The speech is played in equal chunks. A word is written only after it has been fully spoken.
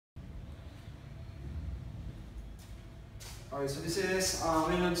Okay, so this is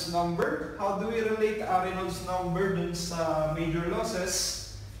Reynolds number. How do we relate Reynolds number dun sa major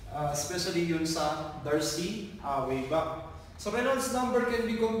losses, especially yun sa Darcy way back? So Reynolds number can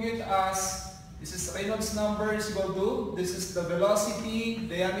be computed as, this is Reynolds number is equal to, this is the velocity,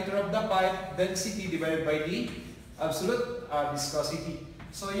 diameter of the pipe, density divided by the absolute viscosity.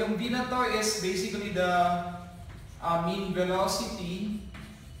 So yung V na to is basically the mean velocity.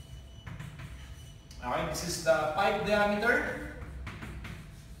 Okay, this is the pipe diameter.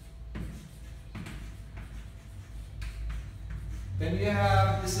 Then we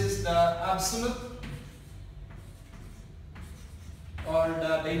have, this is the absolute or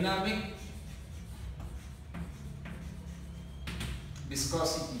the dynamic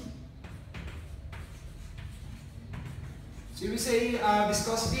viscosity. So we say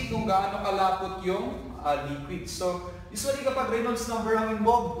viscosity kung gaano kalapot yung liquid. So usually kapag Reynolds number ang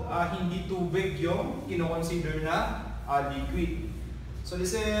involved, hindi tubig yung kino-consider na liquid. So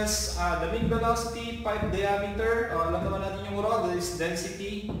this is the mean velocity, pipe diameter, alam naman natin yung raw, that is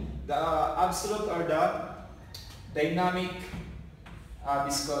density, the absolute or the dynamic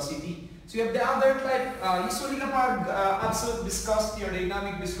viscosity. So you have the other type, usually kapag absolute viscosity or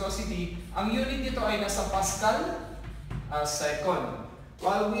dynamic viscosity, ang unit nito ay nasa Pascal second.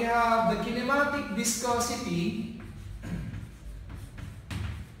 While we have the kinematic viscosity,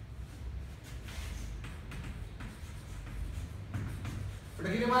 for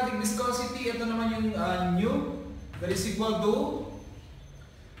the kinematic viscosity, ito naman yung nu, that is equal to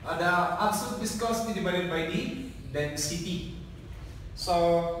the absolute viscosity divided by the density.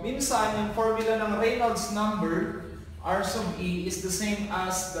 So, minsan yung formula ng Reynolds number, R sub E, is the same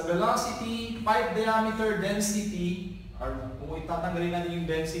as the velocity, pipe diameter, density, or kung itatanggalin natin yung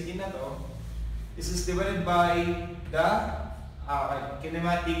density na to, this is divided by the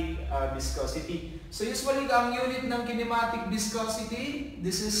kinematic viscosity. So usually ang unit ng kinematic viscosity,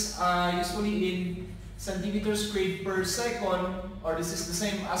 this is usually in centimeters squared per second, or this is the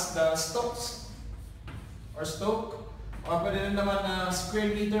same as the Stokes or Stoke, or pwede rin naman na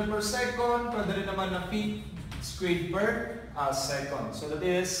square meter per second, pwede rin naman na feet squared per second. So that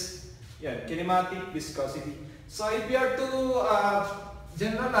is kinematic viscosity. So if we are to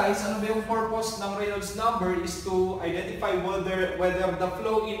generalize, ano ba yung purpose ng Reynolds number is to identify whether the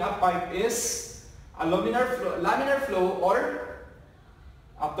flow in a pipe is a laminar flow or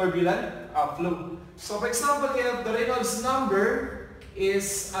a turbulent flow. So for example, if the Reynolds number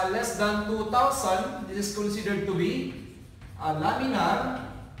is less than 2,000, this is considered to be laminar,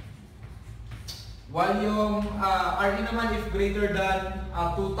 while yung RE naman if greater than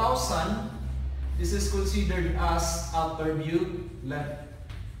 2,000, this is considered as turbulent.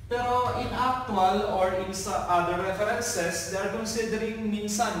 Pero in actual or in sa other references, they are considering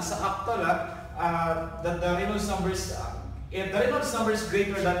minsan sa actual that the Reynolds number is, if the Reynolds number is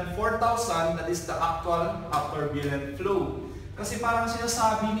greater than 4,000, that is the actual turbulent flow. Kasi parang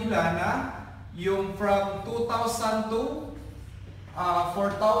sinasabi nila na yung from 2,000 to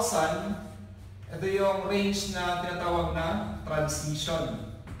 4,000, ito yung range na tinatawag na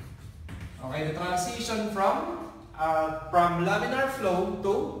transition. Okay, the transition from laminar flow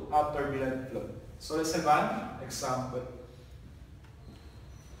to turbulent flow. So let's have an example.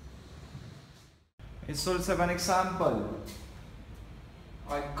 Okay, so let's have an example.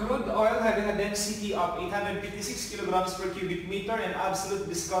 Okay, crude oil having a density of 856 kilograms per cubic meter and absolute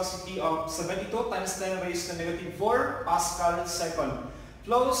viscosity of 72 times 10 raised to negative 4 Pascal second.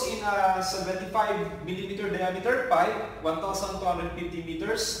 Flows in a 75 millimeter diameter pipe, 1,250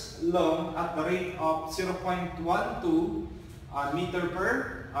 meters long at the rate of 0.12 meter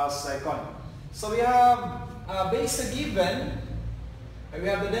per second. So we have base given, we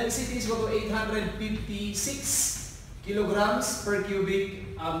have the density is equal to 856 kilograms per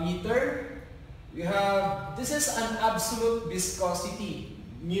cubic meter. We have, this is an absolute viscosity,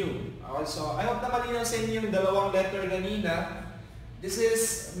 mu. So I hope na malinaw sa inyo yung dalawang letter kanina. This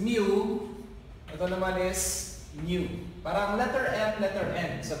is mu, ito naman is nu. Parang letter M, letter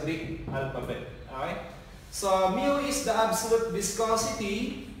N sa Greek alphabet. Okay? So mu is the absolute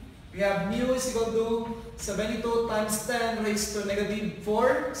viscosity. We have mu is equal to 72 times 10 raised to negative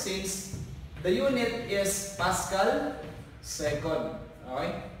 4 since the unit is Pascal second.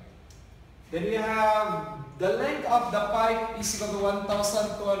 Okay? Then we have the length of the pipe is equal to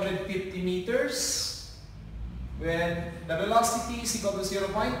 1,250 meters. When the velocity is equal to 0.12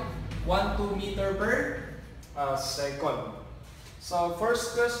 meter per second. So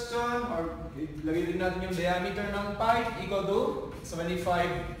first question, or lagay din natin yung diameter ng pipe equal to 75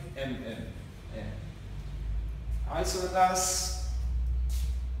 mm. Ayan. Okay, so let's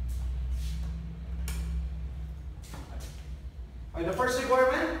Okay, the first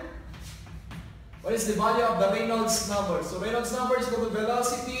requirement, what is the value of the Reynolds number? So Reynolds number is equal to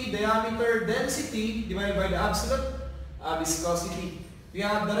velocity, diameter, density divided by the absolute viscosity. We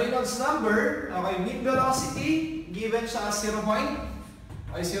have the Reynolds number, okay, mean velocity, given siya as 0.12.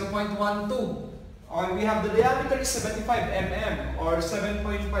 Okay, we have the diameter is 75 mm or 7.5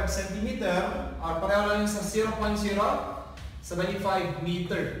 cm, pareho lang sa 0.075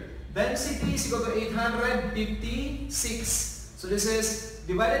 meter. Density is equal to 856. So this is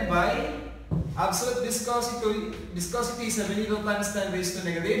divided by absolute viscosity is 72 times 10 raised to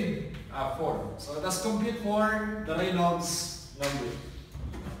negative 4. So let us compute for the Reynolds number.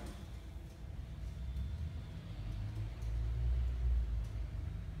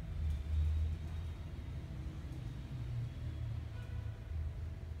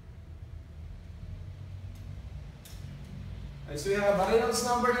 So we have a Reynolds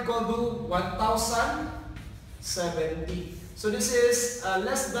number equal to 1070. So this is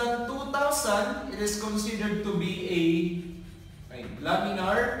less than 2000. It is considered to be a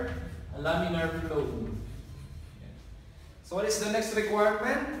laminar flow. So what is the next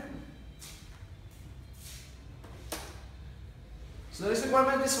requirement? So the next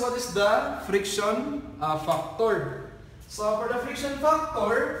requirement is what is the friction factor. So for the friction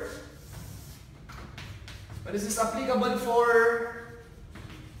factor, but this is applicable for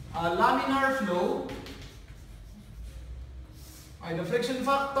laminar flow. The friction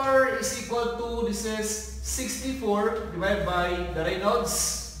factor is equal to, this is 64 divided by the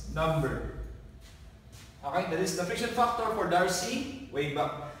Reynolds number. Okay, that is the friction factor for Darcy way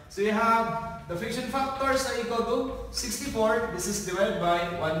back. So you have the friction factors are equal to 64. This is divided by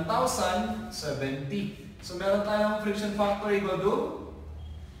 1070. So meron tayong friction factor equal to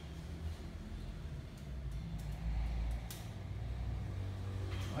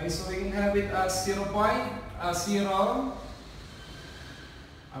so we can have it as 0.0.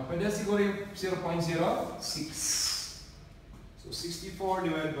 Pwede siguro yung 0.06. So 64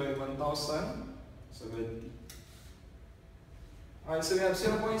 divided by 1070. Okay, so we have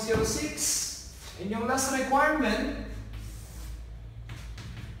 0.06. And yung last requirement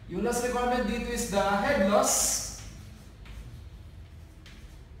dito is the head loss.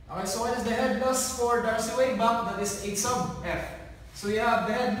 Okay, so what is the head loss for Darcy way back? That is H sub F. So you have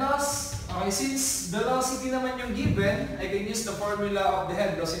the head loss. Okay, since velocity naman yung given, I can use the formula of the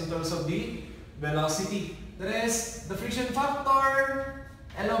head loss in terms of the velocity. That is the friction factor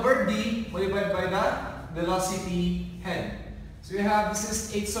L over D multiplied by the velocity head. So you have, this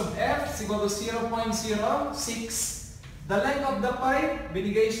is H sub F is equal to 0.06. The length of the pipe,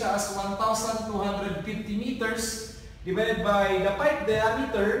 binigay siya as 1,250 meters divided by the pipe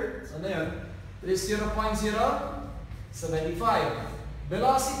diameter. So na yun? It is 0.075.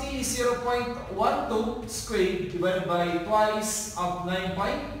 Velocity is 0.12 squared divided by twice of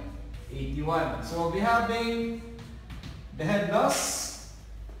 9.81. So we'll be having the head loss.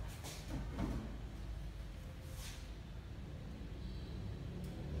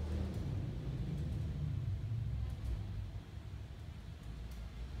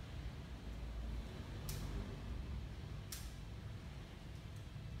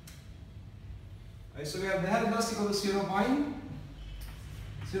 Okay, so we have the head loss equal to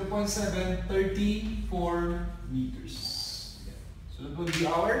 0.734 meters. So that will be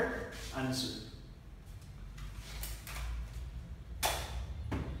our answer.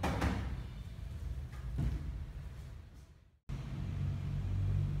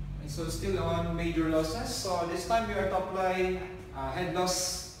 And so still on major losses. So this time we are to apply head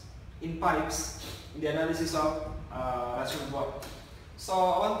loss in pipes in the analysis of reservoir. So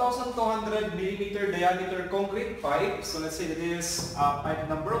 1,200 millimeter diameter concrete pipe. So let's say that is pipe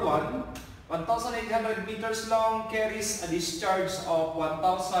number 1. 1,800 meters long, carries a discharge of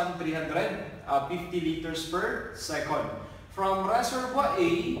 1,350 liters per second. From reservoir A,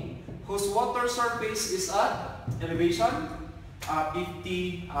 whose water surface is at elevation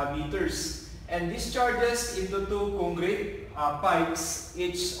 50 meters. And discharges into two concrete pipes,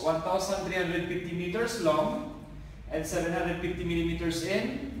 each 1,350 meters long and 750 millimeters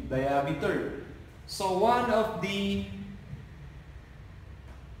in diameter. So one of the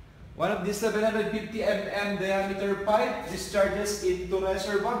 750 mm diameter pipe discharges into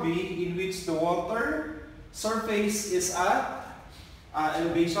reservoir B, in which the water surface is at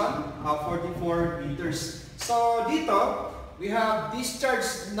elevation 44 meters. So dito we have discharge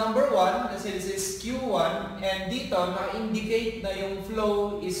number 1, let's say this is Q1, and dito na-indicate na yung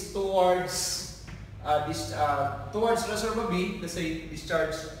flow is towards reservoir B, let's say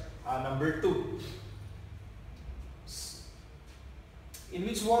discharge number 2. in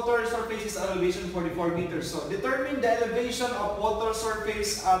which water surface is at elevation 44 meters. So determine the elevation of water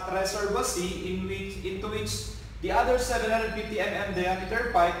surface at reservoir C into which the other 750 mm diameter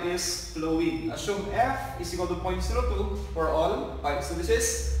pipe is flowing. Assume F is equal to 0.02 for all pipes. So this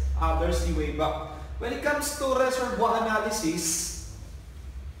is other seaway back. When it comes to reservoir analysis,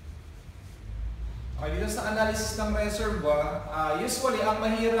 dito sa analysis ng reservoir, usually ang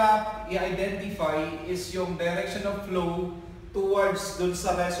mahirap i-identify is yung direction of flow towards dun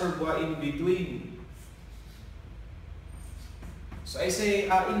sa reservoir in between. So I say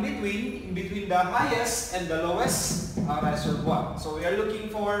in between the highest and the lowest reservoir. So we are looking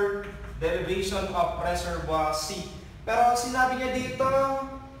for the elevation of reservoir C. Pero sinabi niya dito,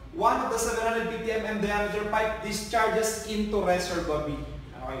 one of the 750 mm diameter pipe discharges into reservoir B.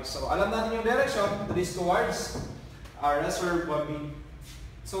 Okay, so alam natin yung direction, that is towards our reservoir B.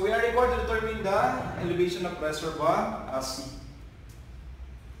 So we are required to determine the elevation of reservoir C.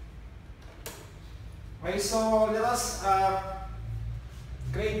 Okay, so let us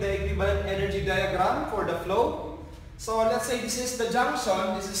create the equivalent energy diagram for the flow. So let's say this is the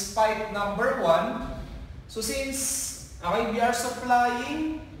junction, this is pipe number 1. So since we are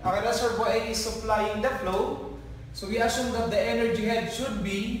supplying, reservoir A is supplying the flow, so we assume that the energy head should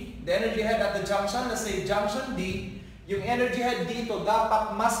be, the energy head at the junction, let's say junction D, yung energy head dito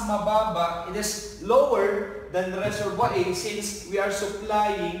dapat mas mababa, it is lower than reservoir A since we are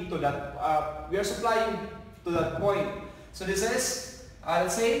supplying to that, point. So this is,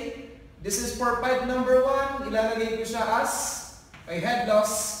 let's say, this is for pipe number 1, ilalagay ko siya as a head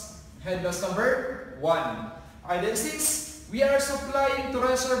loss number 1. Okay, then since we are supplying to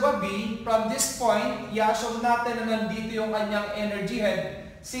reservoir B, from this point, i-assume natin na nandito yung kanyang energy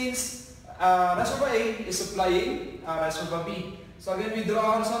head since reservoir A is supplying reservoir B. So again, we draw a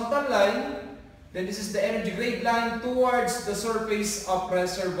horizontal line, then this is the energy grade line towards the surface of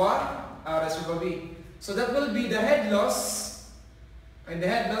reservoir B. So that will be the head loss, and the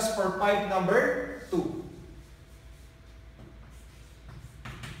head loss for pipe number 2.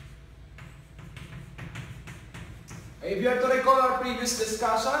 If you are to recall our previous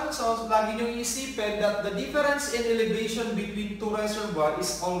discussion, so lagi nyo iisipin that the difference in elevation between two reservoirs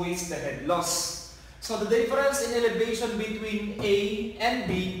is always the head loss. So the difference in elevation between A and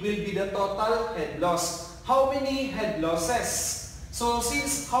B will be the total head loss. How many head losses? So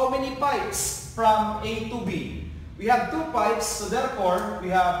since how many pipes from A to B? We have 2 pipes, so therefore we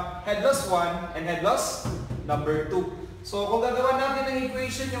have head loss 1 and head loss number 2. So kung gagawa natin ng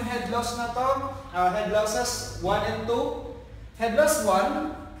equation yung head loss na to, head losses 1 and 2, head loss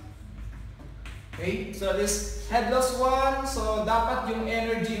 1, okay, so this head loss 1, so dapat yung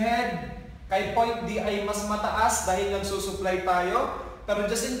energy head kay point D ay mas mataas dahil nagsusupply tayo, pero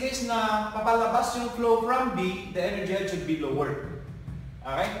just in case na papalabas yung flow from B, the energy head should be lower.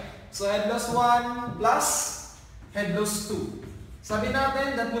 Okay, so head loss 1 plus head loss 2. Sabi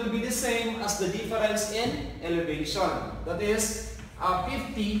natin, that will be the same as the difference in elevation. That is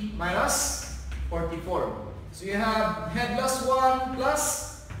 50 minus 44. So you have head loss 1 plus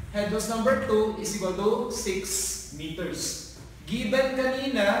head loss number 2 is equal to 6 meters. Given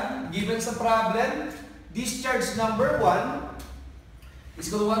kanina, given sa problem, discharge number 1 is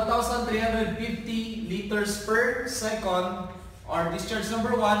equal to 1,350 liters per second, or discharge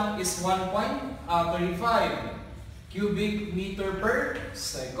number 1 is 1.35 cubic meter per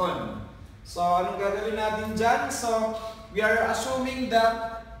second. So, anong gagawin natin dyan? So, we are assuming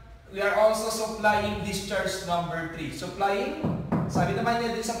that we are also supplying discharge number 3. Supplying, sabi naman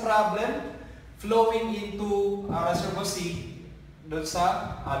niya din sa problem, flowing into reservoir C doon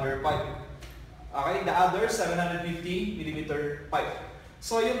sa other pipe. Okay, the other 750 millimeter pipe.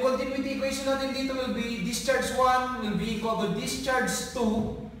 So, yung continuity equation natin dito will be discharge 1 will be equal to discharge 2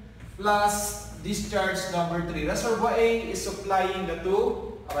 plus discharge number 3. Reservoir A is supplying the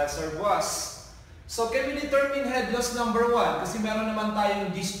 2 reservoirs. So, can we determine head loss number 1? Kasi meron naman tayong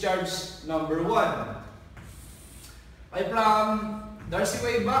discharge number 1. Ay from Darcy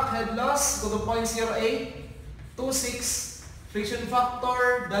way back, head loss to 0.0826. Friction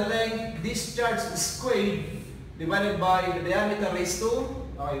factor, the length discharge squared divided by the diameter raised to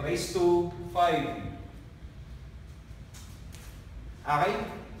 5. Okay?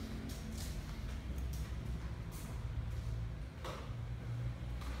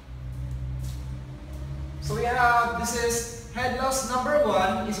 So we have, this is head loss number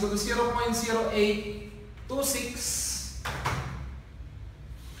 1 is equal to 0.0826.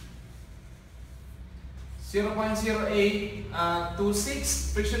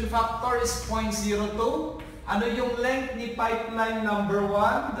 0.0826. Friction factor is 0.02. Ano yung length ni pipeline number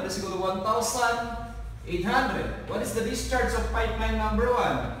 1? That is equal to 1,000 800. What is the discharge of pipeline number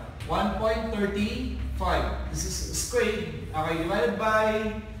 1? 1.35. This is squared. Okay, divided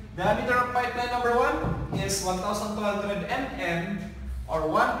by diameter of pipeline number 1 is 1,200 mm or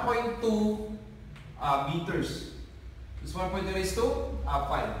 1.2 meters. This 1.2 raised to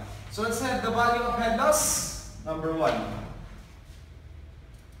 5. So let's have the value of head loss number 1.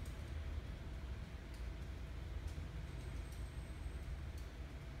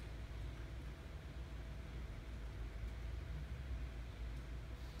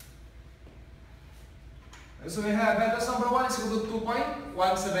 So we have head loss number 1 is equal to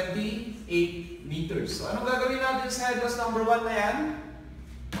 2.178 meters. So anong gagawin natin sa head loss number 1 na yan?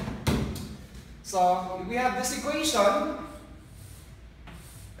 So if we have this equation,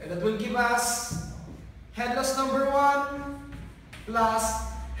 that will give us head loss number 1 plus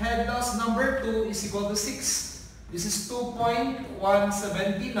head loss number 2 is equal to 6. This is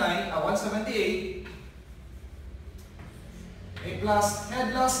 178 plus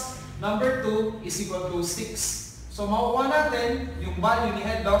head loss number 2 is equal to 6. So makukuha natin yung value ni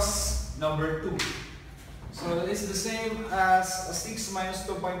head loss number 2. So that is the same as 6 minus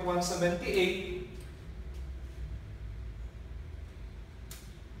 2.178.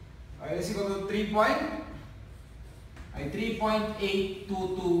 Is equal to 3.822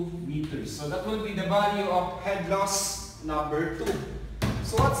 meters. So that will be the value of head loss number 2.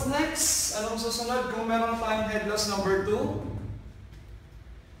 So what's next? Anong susunod kung meron tayong head loss number 2?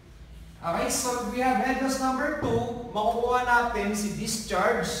 Okay, so if we have head loss number 2, makukuha natin si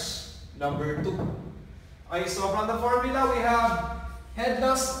discharge number 2. Okay, so from the formula, we have head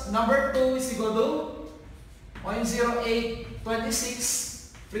loss number 2 is equal to 0.0826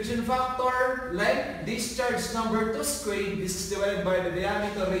 friction factor length discharge number 2 squared. This is divided by the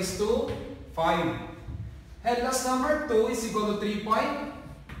diameter raised to 5. Head loss number 2 is equal to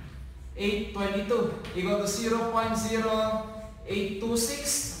 3.822 equal to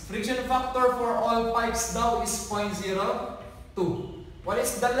 0.0826. Friction factor for all pipes daw is 0.02. What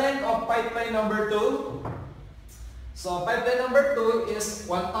is the length of pipeline number 2? So pipeline number 2 is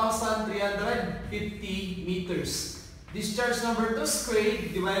 1,350 meters. Discharge number 2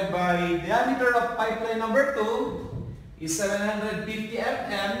 squared divided by diameter of pipeline number 2 is 750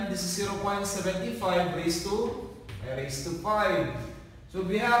 mm. This is 0.75 raised to 5. So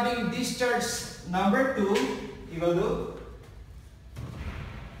we'll be having discharge number 2 equal to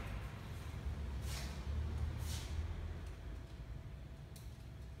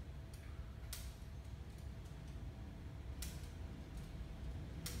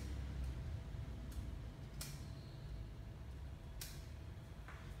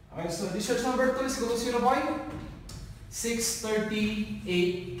so discharge number 2 is equal to 0.638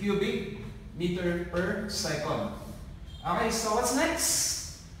 cubic meter per second. Okay, so what's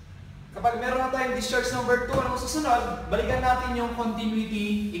next? Kapag meron na tayong discharge number 2, anong susunod? Balikan natin yung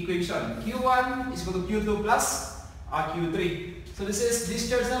continuity equation. Q1 is equal to Q2 plus Q3. So this is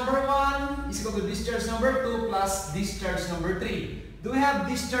discharge number 1 is equal to discharge number 2 plus discharge number 3. Do we have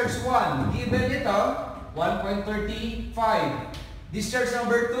discharge 1? Given ito, 1.35. Discharge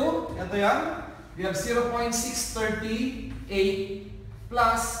number 2, ito yan. We have 0.638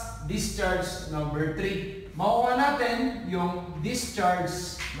 plus discharge number 3. Makuha natin yung discharge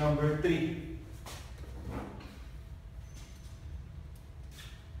number 3.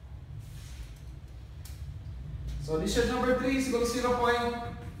 So discharge number 3 is equal to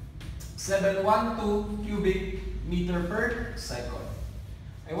 0.712 cubic meter per second.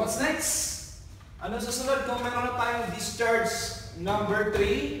 And what's next? Ano susunod kung meron na tayong discharge number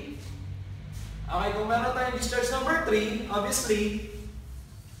 3? Okay, kung meron tayong discharge number 3, obviously,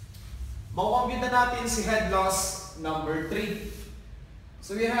 makukompute natin si head loss number 3.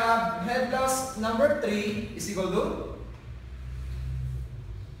 So we have head loss number 3 is equal to,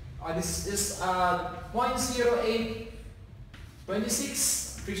 this is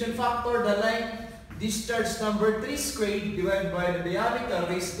 0.0826 friction factor, the length discharge number 3 squared divided by the diameter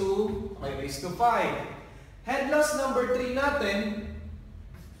raised to 5. Head loss number 3 natin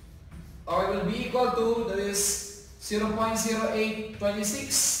will be equal to, that is 0.0826.02.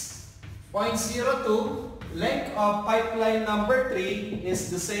 Length of pipeline number 3 is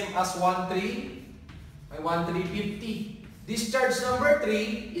the same as 1350. Discharge number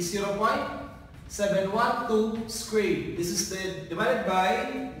 3 is 0.712 squared. This is divided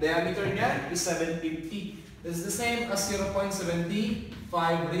by diameter niya is 750. This is the same as 0.75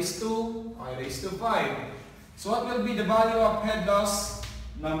 raised to 5. So what will be the value of head loss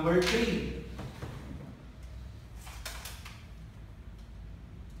number 3?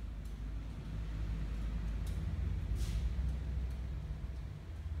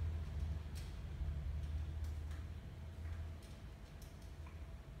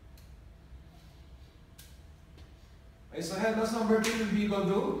 Okay, so head loss number 3 will be equal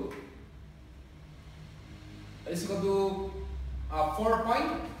to 4.764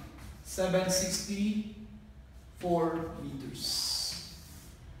 meters.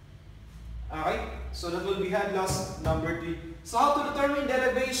 Okay, so that will be head loss number 3. So how to determine the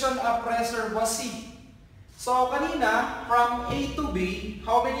elevation of reservoir C? So kanina, from A to B,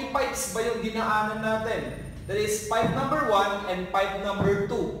 how many pipes ba yung dinaanan natin? That is pipe number 1 and pipe number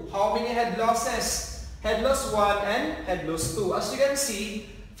 2. How many head losses? Head loss 1 and head loss 2. As you can see,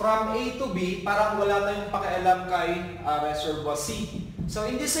 from A to B, parang wala tayong pakialam kay reservoir C. So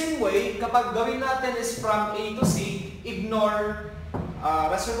in the same way, kapag gawin natin is from A to C, ignore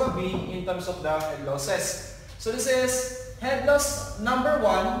reservoir B in terms of the head losses. So this is head loss number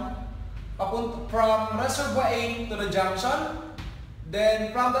 1, from reservoir A to the junction. Then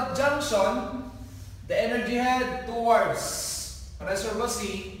from that junction, the energy head towards reservoir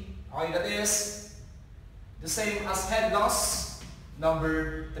C, okay, that is the same as head loss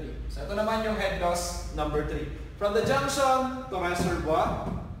number 3. So ito naman yung head loss number 3. From the junction to reservoir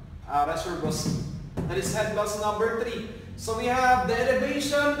C. That is head loss number 3. So we have the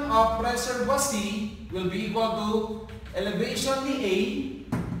elevation of reservoir C will be equal to elevation ni A,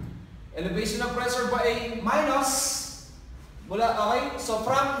 elevation of reservoir A minus, okay? So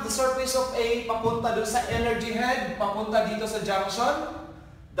from the surface of A, papunta doon sa energy head, papunta dito sa junction,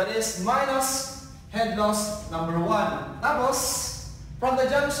 that is minus head loss number 1. Tapos, from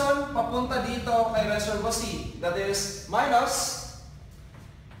the junction, papunta dito kay reservoir C. That is minus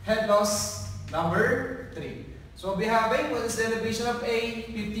head loss number 3. So, we'll be having, what is the elevation of A?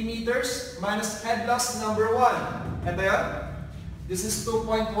 50 meters minus head loss number 1. Ito yun. This is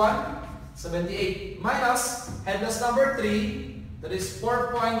 2.178 minus head loss number 3. That is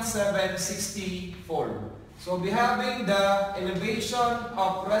 4.764. So, we'll be having the elevation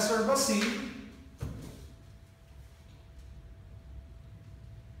of reservoir C.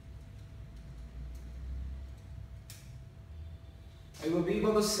 I will be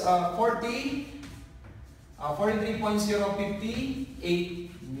equal to 43.058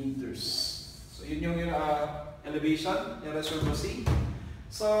 meters. So, yun yung elevation, yung reservoir C.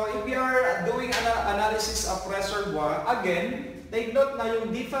 So, if we are doing an analysis of reservoir, again, take note na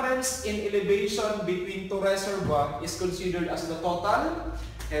yung difference in elevation between two reservoir is considered as the total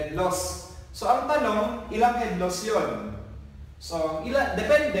head loss. So, ang tanong, ilang head loss yun? So,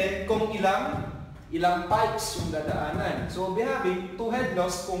 depende kung ilang pipes yung dadaanan. So, we'll be having two head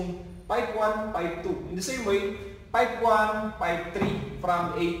loss kung pipe 1, pipe 2. In the same way, pipe 1, pipe 3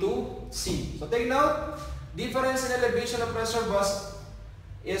 from A to C. So, take note, difference in elevation of reservoirs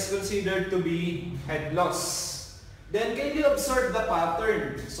is considered to be head loss. Then, can you observe the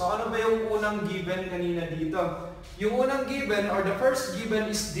pattern? So, ano ba yung unang given kanina dito? Yung unang given or the first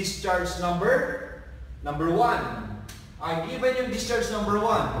given is discharge number 1. Given yung discharge number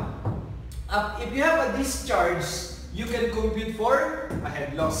 1. If you have a discharge, you can compute for a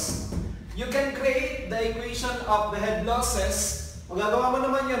head loss. You can create the equation of the head losses. Magagawa mo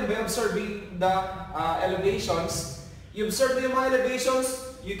naman yan by observing the elevations. You observe yung mga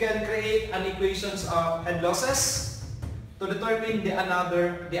elevations, you can create an equations of head losses to determine the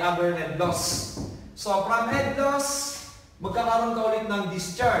other head loss. So from head loss, magkakaroon ka ulit ng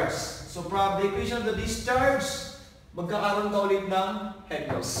discharge. So from the equation of the discharge, magkakaroon ka ulit ng head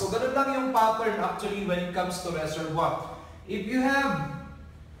loss. So, ganun lang yung pattern actually when it comes to reservoir. If you have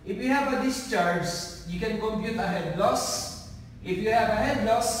a discharge, you can compute a head loss. If you have a head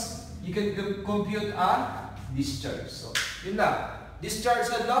loss, you can compute a discharge. So, yun lang.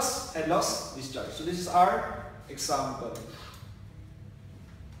 Discharge, head loss, discharge. So, this is our example.